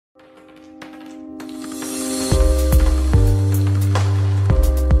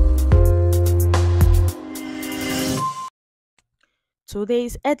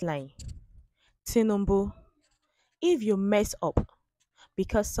Today's headline: Tinubu, if you mess up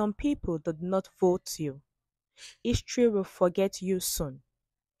because some people did not vote you, history will forget you soon.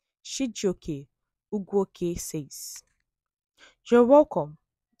 Shijoke Ugwoke says. You're welcome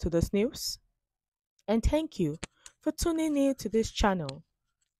to this news and thank you for tuning in to this channel.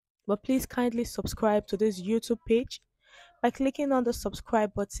 But please kindly subscribe to this YouTube page by clicking on the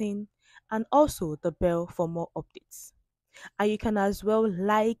subscribe button and also the bell for more updates. And you can as well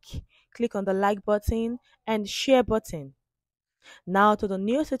click on the like button and share button. Now to the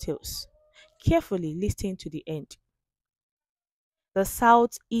news details. Carefully listen to the end. The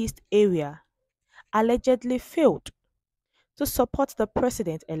Southeast area allegedly failed to support the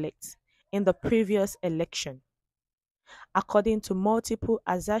president-elect in the previous election, according to multiple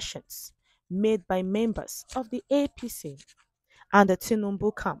assertions made by members of the APC and the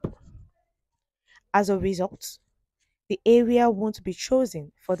Tinubu camp. As a result, the area won't be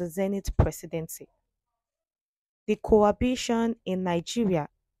chosen for the Zenith presidency. The coalition in Nigeria,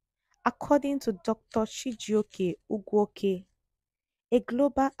 according to Dr. Chijioke Ugwoke, a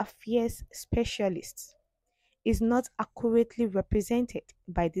global affairs specialist, is not accurately represented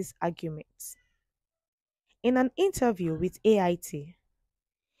by these arguments. In an interview with AIT,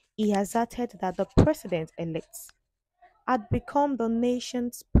 he asserted that the president elect had become the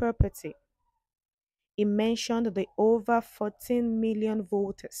nation's property. He mentioned the over 14 million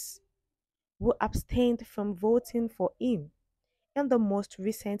voters who abstained from voting for him in the most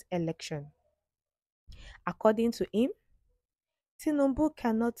recent election. According to him, Tinubu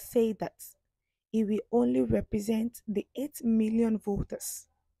cannot say that he will only represent the 8 million voters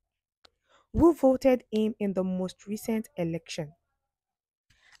who voted him in the most recent election.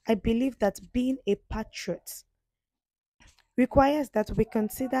 I believe that being a patriot requires that we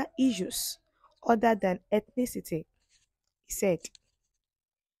consider issues other than ethnicity, he said.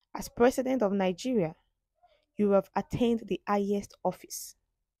 As president of Nigeria, you have attained the highest office.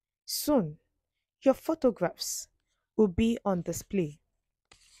 Soon, your photographs will be on display.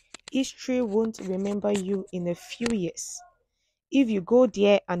 History won't remember you in a few years if you go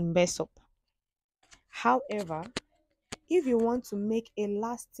there and mess up. However, if you want to make a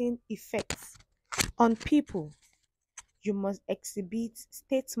lasting effect on people, you must exhibit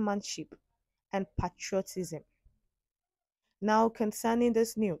statesmanship and patriotism. Now, concerning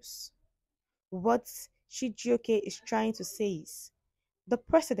this news, what Shijioke is trying to say is the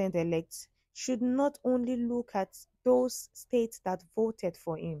president elect should not only look at those states that voted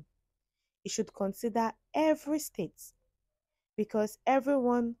for him, he should consider every state because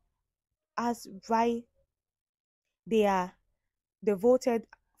everyone has why they voted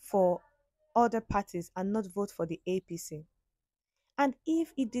for other parties and not vote for the APC. And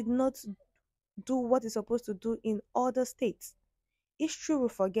if he did not do what he's supposed to do in other states, history will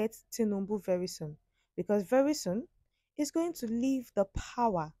forget Tinubu very soon because very soon he's going to leave the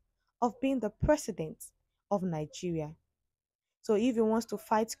power of being the president of Nigeria. So if he wants to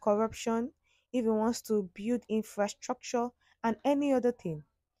fight corruption, if he wants to build infrastructure and any other thing,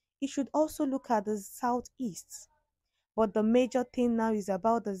 he should also look at the southeast. But the major thing now is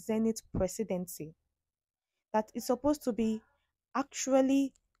about the Zenith presidency that is supposed to be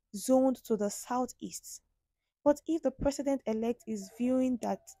actually zoned to the southeast. But if the president elect is viewing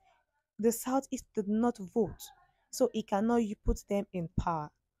that the southeast did not vote, so he cannot put them in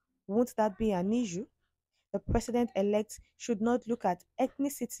power, won't that be an issue? The president elect should not look at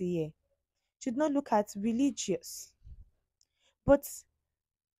ethnicity here, should not look at religious. But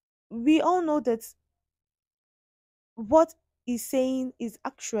we all know that what he's saying is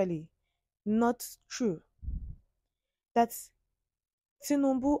actually not true. That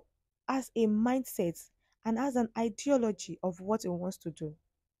Tinubu has a mindset and has an ideology of what he wants to do.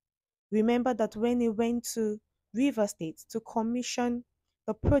 Remember that when he went to River State to commission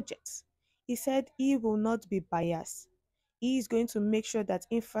the projects, he said he will not be biased. He is going to make sure that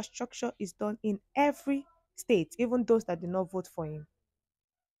infrastructure is done in every state, even those that did not vote for him.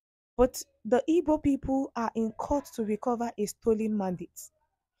 But the Igbo people are in court to recover a stolen mandate.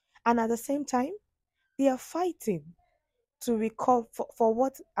 And at the same time, they are fighting to recover for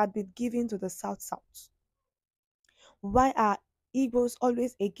what had been given to the South South. Why are Igbos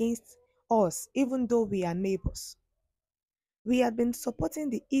always against us, even though we are neighbors? We have been supporting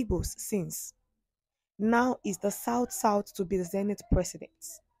the Igbos since. Now is the South South to be the Zenith president.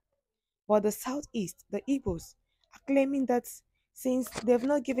 But the Southeast, the Igbos, are claiming that since they've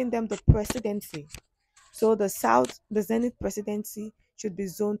not given them the presidency, so the South, the Zenith presidency should be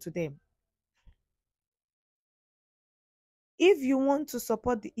zoned to them. If you want to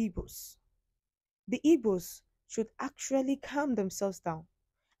support the Igbos should actually calm themselves down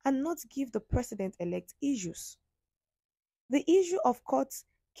and not give the president elect issues. The issue of court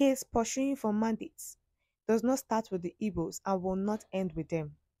case pursuing for mandates does not start with the Igbos and will not end with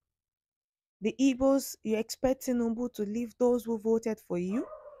them. The Igbos, you expect Tinubu to leave those who voted for you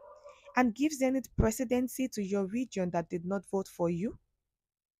and give Senate presidency to your region that did not vote for you?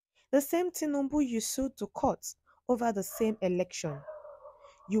 The same Tinubu you sued to court over the same election.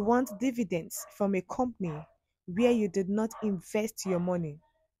 You want dividends from a company where you did not invest your money.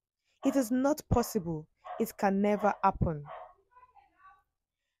 It is not possible. It can never happen.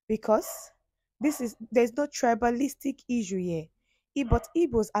 Because there's no tribalistic issue here. But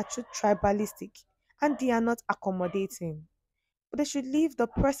Igbos are too tribalistic and they are not accommodating. But they should leave the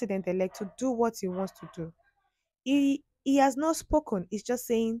president elect to do what he wants to do. He has not spoken, he's just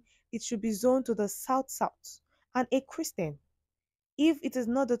saying it should be zoned to the south and a Christian. If it is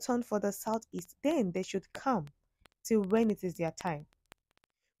not the turn for the southeast, then they should come till when it is their time.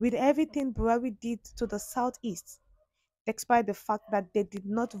 With everything Buhari did to the southeast, despite the fact that they did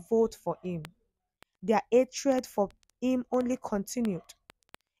not vote for him, their hatred for him only continued.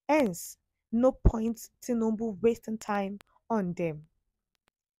 Hence, no point Tinubu wasting time on them.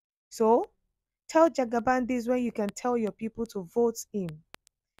 So, tell Jagaban this when you can tell your people to vote him.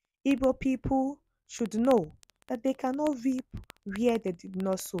 Igbo people should know that they cannot reap where they did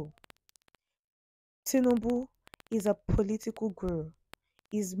not sow. Tinubu is a political guru.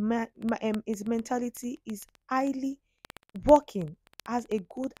 His mentality is highly working, has a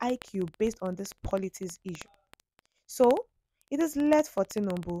good IQ based on this politics issue. So, it is late for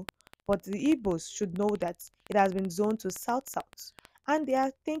Tinubu, but the Igbos should know that it has been zoned to South, and they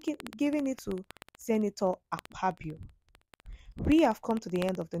are giving it to Senator Akpabio. We have come to the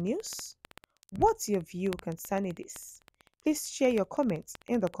end of the news. What's your view concerning this? Please share your comments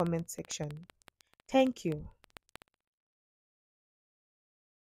in the comment section. Thank you.